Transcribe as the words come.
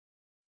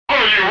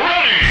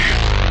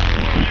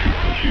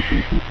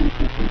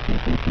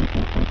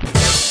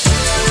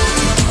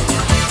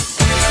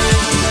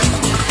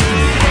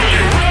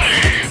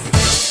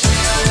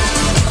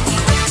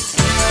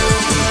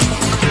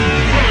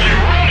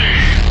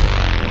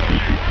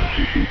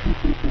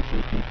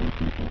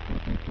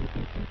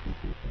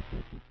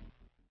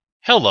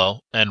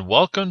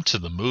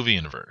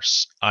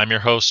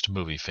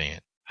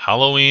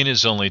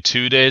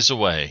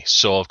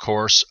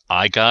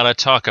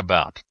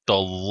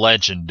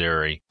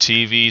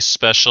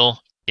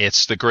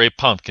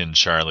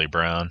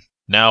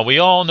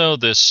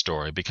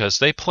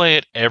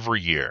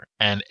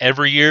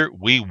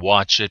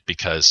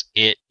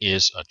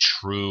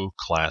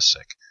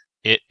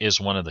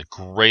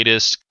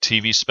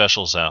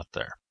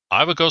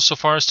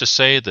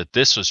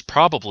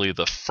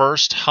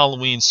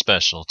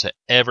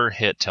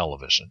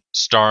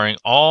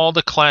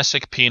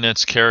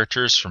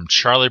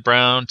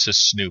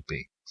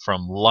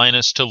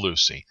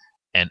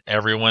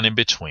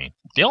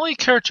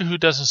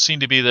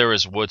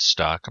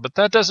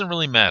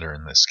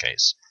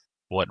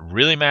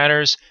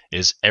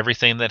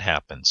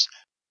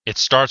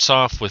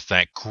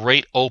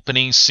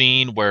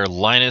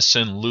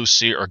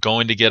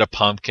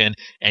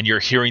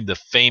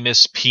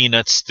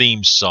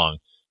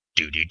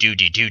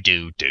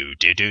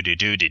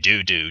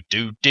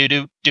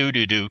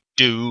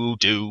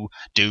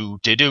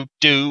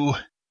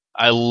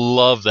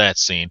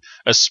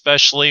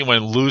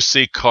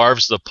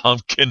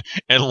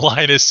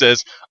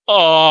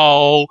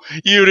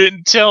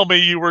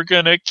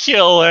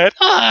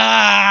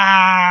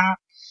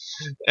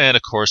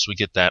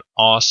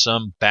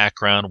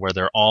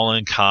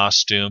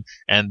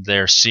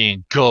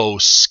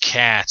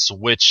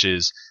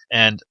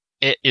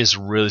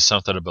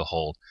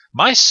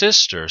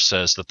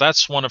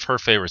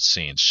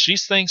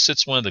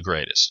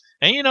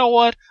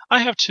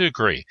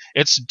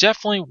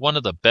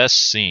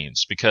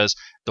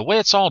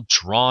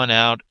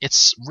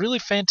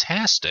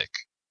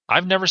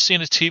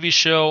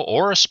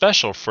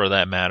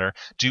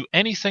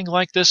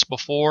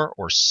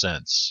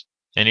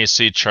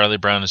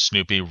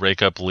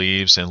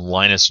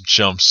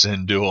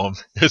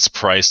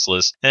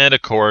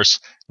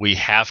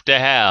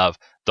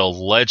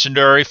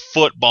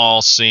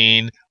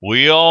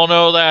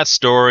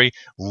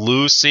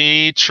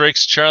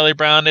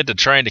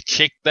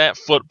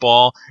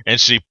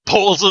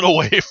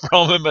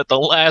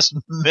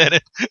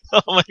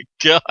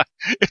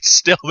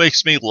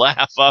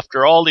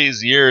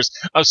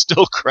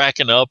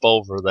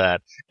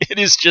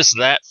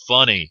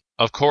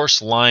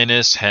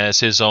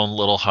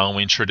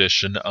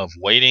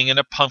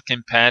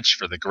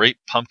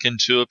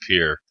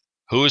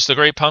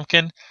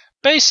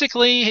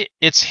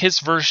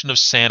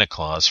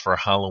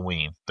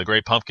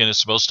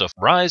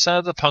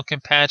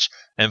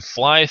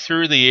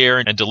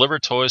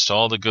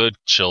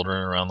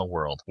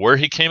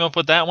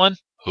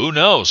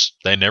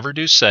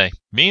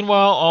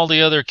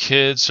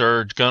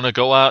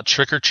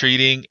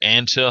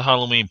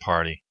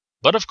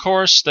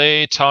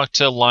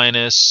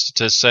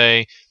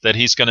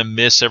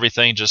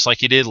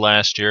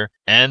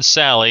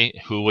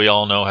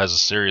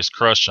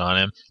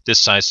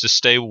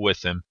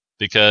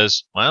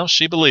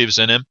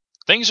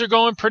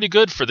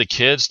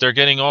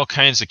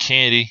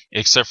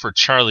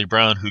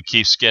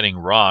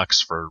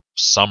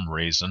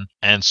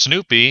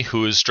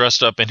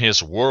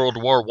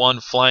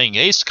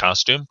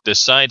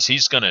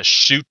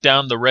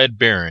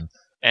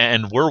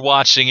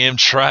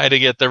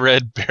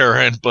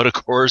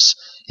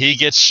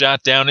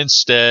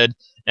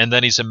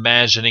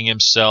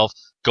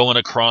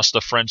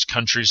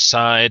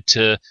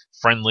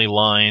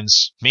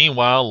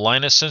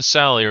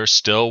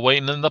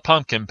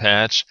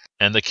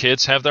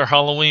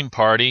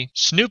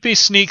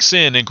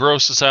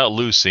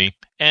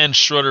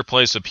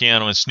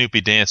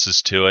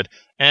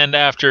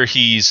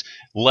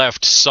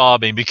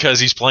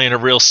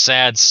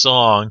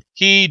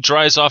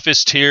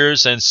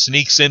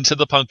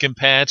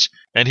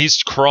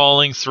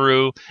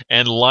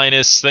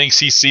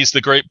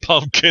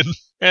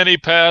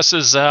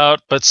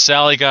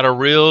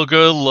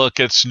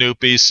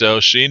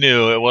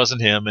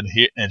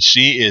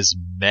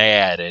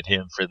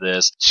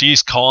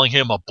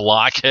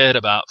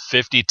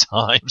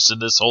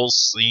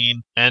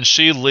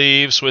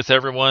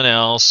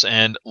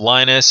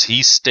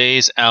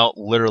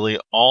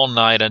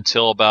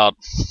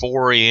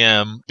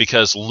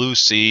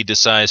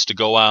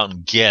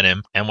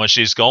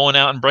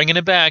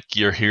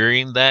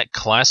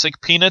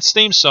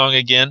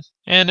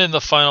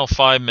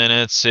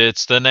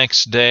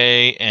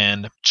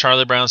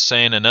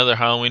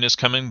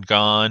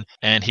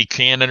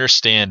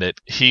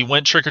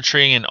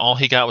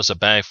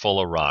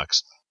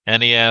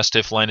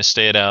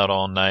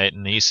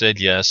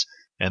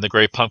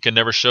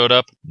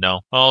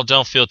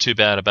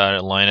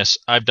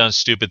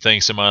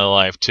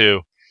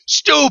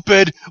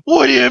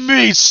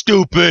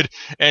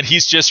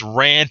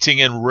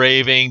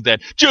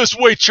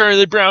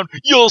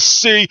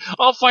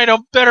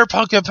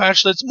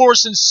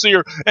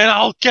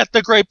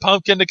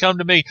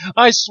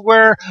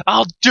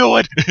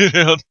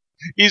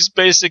He's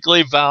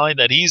basically vowing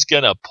that he's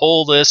going to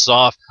pull this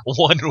off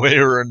one way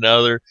or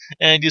another,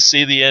 and you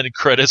see the end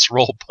credits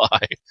roll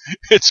by.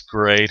 It's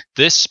great.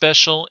 This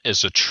special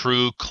is a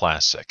true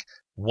classic,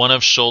 one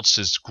of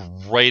Schultz's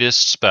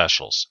greatest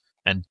specials,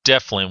 and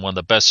definitely one of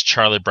the best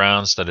Charlie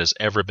Browns that has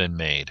ever been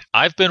made.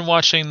 I've been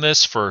watching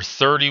this for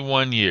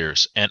 31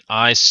 years, and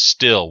I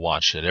still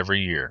watch it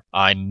every year.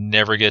 I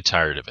never get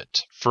tired of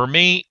it. For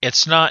me,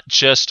 it's not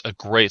just a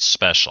great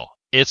special.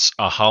 It's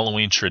a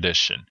Halloween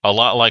tradition, a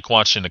lot like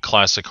watching the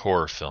classic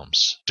horror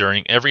films.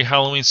 During every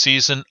Halloween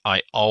season,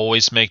 I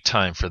always make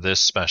time for this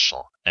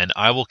special, and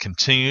I will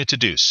continue to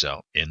do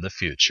so in the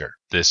future.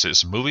 This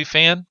is Movie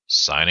Fan,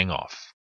 signing off.